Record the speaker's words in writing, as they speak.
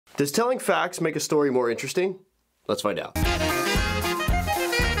Does telling facts make a story more interesting? Let's find out.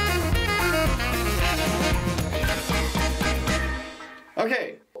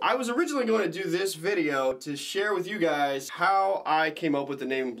 Okay, I was originally going to do this video to share with you guys how I came up with the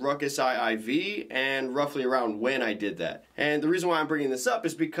name Ruckus iiV and roughly around when I did that. And the reason why I'm bringing this up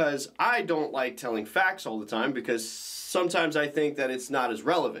is because I don't like telling facts all the time because sometimes I think that it's not as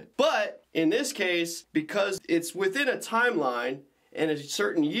relevant. But in this case, because it's within a timeline and a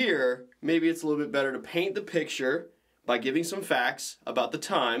certain year, maybe it's a little bit better to paint the picture by giving some facts about the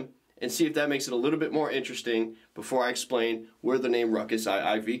time and see if that makes it a little bit more interesting before I explain where the name Ruckus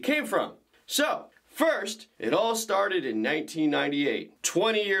iiV came from. So, first, it all started in 1998,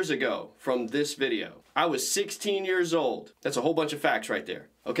 20 years ago from this video. I was 16 years old. That's a whole bunch of facts right there.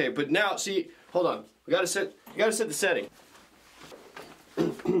 Okay, but now, see, hold on. You gotta set the setting.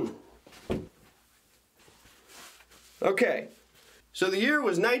 Okay. So the year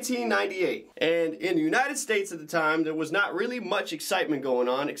was 1998, and in the United States at the time, there was not really much excitement going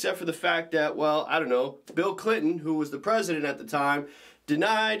on, except for the fact that, well, I don't know, Bill Clinton, who was the president at the time,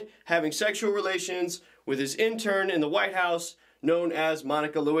 denied having sexual relations with his intern in the White House, known as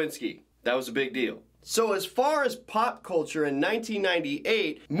Monica Lewinsky. That was a big deal. So as far as pop culture in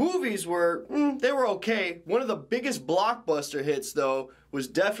 1998, movies were, they were okay. One of the biggest blockbuster hits, though, was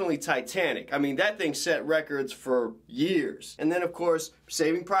definitely Titanic. I mean, that thing set records for years. And then, of course,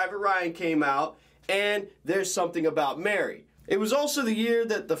 Saving Private Ryan came out, and There's Something About Mary. It was also the year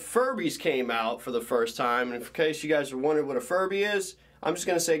that the Furbies came out for the first time, and in case you guys are wondering what a Furby is, I'm just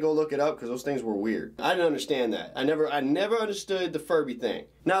gonna say go look it up because those things were weird. I didn't understand that. I never understood the Furby thing.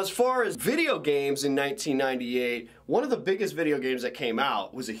 Now, as far as video games in 1998, one of the biggest video games that came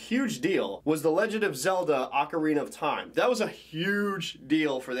out was a huge deal, was The Legend of Zelda: Ocarina of Time. That was a huge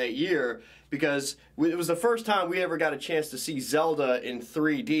deal for that year because it was the first time we ever got a chance to see Zelda in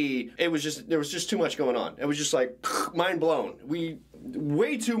 3D. There was just too much going on. It was just like mind blown.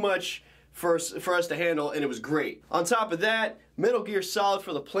 Way too much for us to handle, and it was great. On top of that, Metal Gear Solid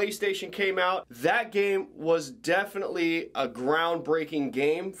for the PlayStation came out. That game was definitely a groundbreaking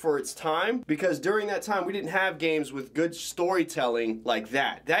game for its time because during that time we didn't have games with good storytelling like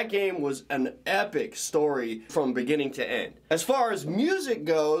that. That game was an epic story from beginning to end. As far as music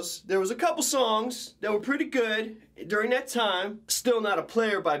goes, there was a couple songs that were pretty good during that time. Still Not a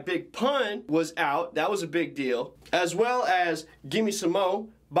Player by Big Pun was out. That was a big deal. As well as Gimme Some Mo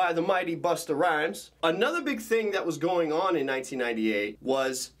by the mighty Busta Rhymes. Another big thing that was going on in 1998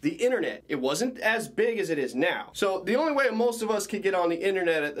 was the internet. It wasn't as big as it is now. So the only way most of us could get on the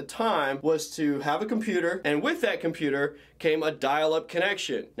internet at the time was to have a computer, and with that computer came a dial-up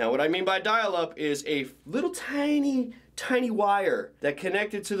connection. Now what I mean by dial-up is a little tiny wire that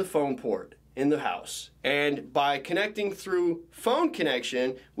connected to the phone port in the house. And by connecting through phone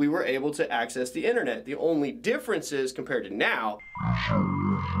connection, we were able to access the internet. The only difference is, compared to now,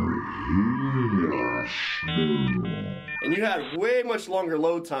 and you had way much longer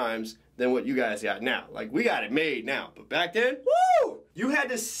load times than what you guys got now. Like, we got it made now, but back then, woo! You had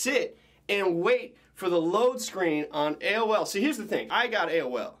to sit and wait for the load screen on AOL. See, here's the thing. I got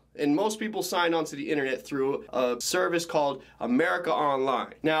AOL. And most people signed onto the internet through a service called America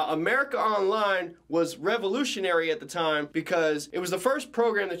Online. Now, America Online was revolutionary at the time because it was the first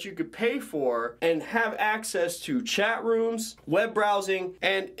program that you could pay for and have access to chat rooms, web browsing,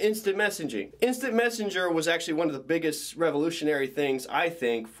 and instant messaging. Instant Messenger was actually one of the biggest revolutionary things, I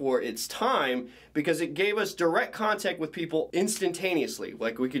think, for its time because it gave us direct contact with people instantaneously.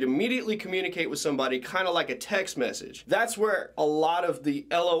 Like, we could immediately communicate with somebody kind of like a text message. That's where a lot of the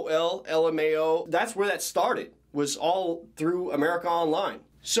LOL, LMAO, that's where that started, was all through America Online.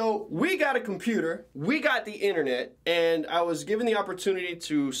 So we got a computer, we got the internet, and I was given the opportunity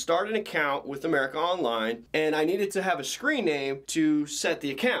to start an account with America Online, and I needed to have a screen name to set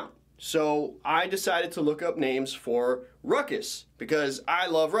the account. So I decided to look up names for Ruckus because I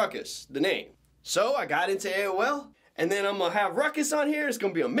love Ruckus, the name. So I got into AOL, and then I'm gonna have Ruckus on here. It's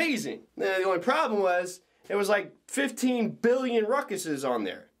gonna be amazing. Now, the only problem was it was like 15 billion Ruckuses on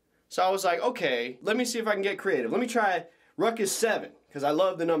there. So I was like, okay, let me see if I can get creative. Let me try Ruckus 7, because I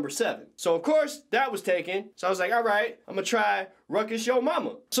love the number 7. So of course, that was taken. So I was like, all right, I'm gonna try Ruckus Yo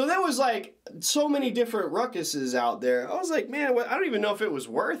Mama. So there was like so many different Ruckuses out there. I was like, man, I don't even know if it was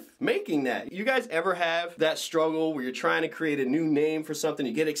worth making that. You guys ever have that struggle where you're trying to create a new name for something,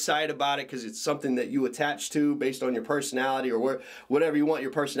 you get excited about it because it's something that you attach to based on your personality or whatever you want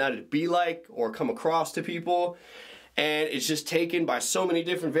your personality to be like or come across to people, and it's just taken by so many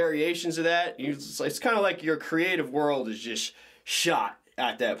different variations of that? It's kind of like your creative world is just shot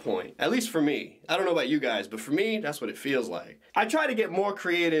at that point. At least for me. I don't know about you guys, but for me, that's what it feels like. I tried to get more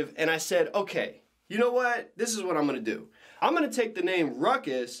creative and I said, okay, you know what? This is what I'm going to do. I'm going to take the name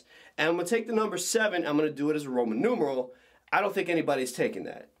Ruckus and I'm going to take the number 7. I'm going to do it as a Roman numeral. I don't think anybody's taking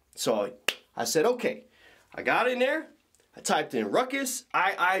that. So I said, okay. I got in there. I typed in Ruckus,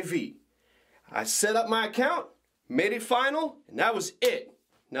 iiV. I set up my account, made it final, and that was it.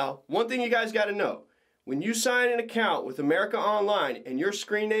 Now, one thing you guys got to know. When you sign an account with America Online and your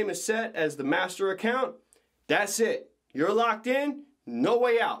screen name is set as the master account, that's it. You're locked in, no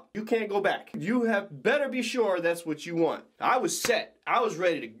way out. You can't go back. You have better be sure that's what you want. I was set. I was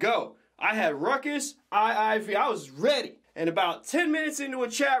ready to go. I had Ruckus, iiV. I was ready. And about 10 minutes into a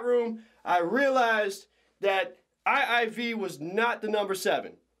chat room, I realized that iiV was not the number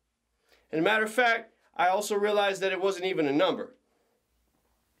 7. And a matter of fact, I also realized that it wasn't even a number.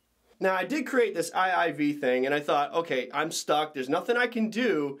 Now, I did create this iiV thing, and I thought, okay, I'm stuck. There's nothing I can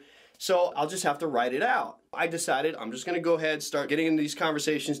do, so I'll just have to write it out. I decided I'm just going to go ahead and start getting into these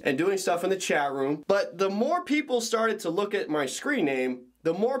conversations and doing stuff in the chat room. But the more people started to look at my screen name,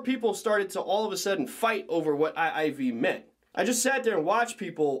 the more people started to all of a sudden fight over what iiV meant. I just sat there and watched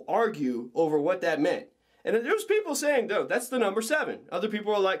people argue over what that meant. And there was people saying, no, that's the number 7. Other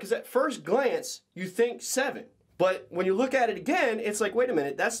people are like, because at first glance, you think 7. But when you look at it again, it's like, wait a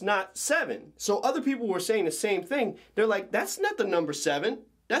minute, that's not 7. So other people were saying the same thing. They're like, that's not the number 7.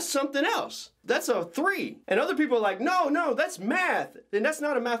 That's something else. That's a 3. And other people are like, no, that's math. And that's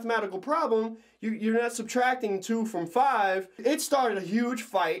not a mathematical problem. You're not subtracting 2 from 5. It started a huge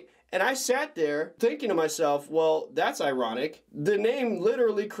fight. And I sat there thinking to myself, well, that's ironic. The name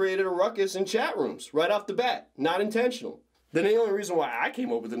literally created a ruckus in chat rooms right off the bat. Not intentional. The only reason why I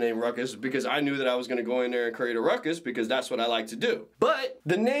came up with the name Ruckus is because I knew that I was going to go in there and create a ruckus because that's what I like to do. But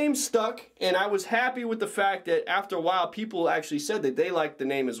the name stuck, and I was happy with the fact that after a while people actually said that they liked the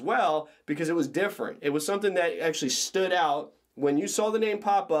name as well because it was different. It was something that actually stood out. When you saw the name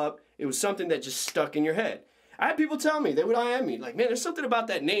pop up, it was something that just stuck in your head. I had people tell me, they would IM me, like, man, there's something about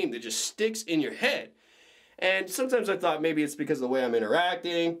that name that just sticks in your head. And sometimes I thought maybe it's because of the way I'm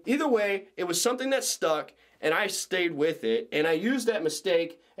interacting. Either way, it was something that stuck, and I stayed with it, and I used that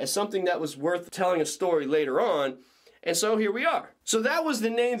mistake as something that was worth telling a story later on, and so here we are. So that was the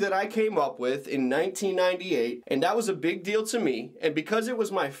name that I came up with in 1998, and that was a big deal to me, and because it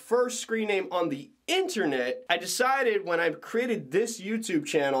was my first screen name on the internet, I decided when I created this YouTube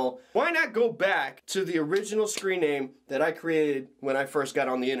channel, why not go back to the original screen name that I created when I first got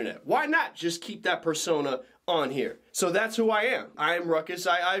on the internet? Why not just keep that persona on here? So that's who I am. I am Ruckus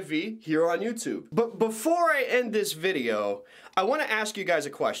iiV here on YouTube. But before I end this video, I want to ask you guys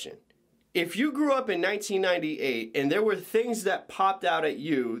a question. If you grew up in 1998 and there were things that popped out at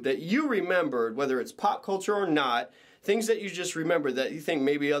you that you remembered, whether it's pop culture or not, things that you just remember that you think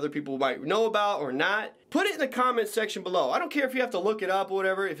maybe other people might know about or not, put it in the comment section below. I don't care if you have to look it up or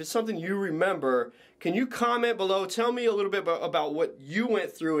whatever. If it's something you remember, can you comment below? Tell me a little bit about what you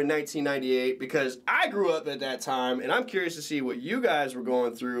went through in 1998 because I grew up at that time and I'm curious to see what you guys were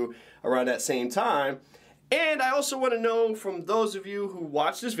going through around that same time. And I also want to know from those of you who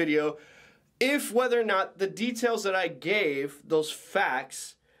watch this video if whether or not the details that I gave, those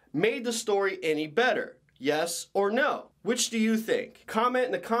facts, made the story any better. Yes or no? Which do you think? Comment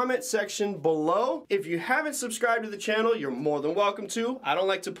in the comment section below. If you haven't subscribed to the channel, you're more than welcome to. I don't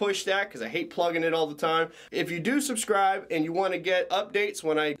like to push that because I hate plugging it all the time. If you do subscribe and you want to get updates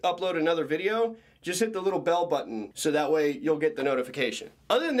when I upload another video, just hit the little bell button so that way you'll get the notification.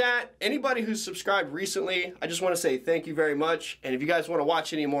 Other than that, anybody who's subscribed recently, I just want to say thank you very much. And if you guys want to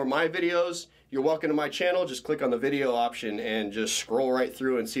watch any more of my videos, you're welcome to my channel. Just click on the video option and just scroll right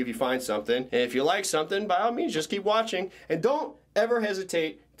through and see if you find something. And if you like something, by all means, just keep watching. And don't ever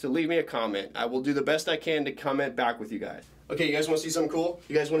hesitate to leave me a comment. I will do the best I can to comment back with you guys. Okay, you guys want to see something cool?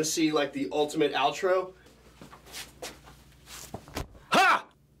 You guys want to see like the ultimate outro? Ha!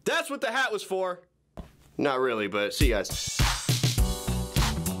 That's what the hat was for. Not really, but see you guys.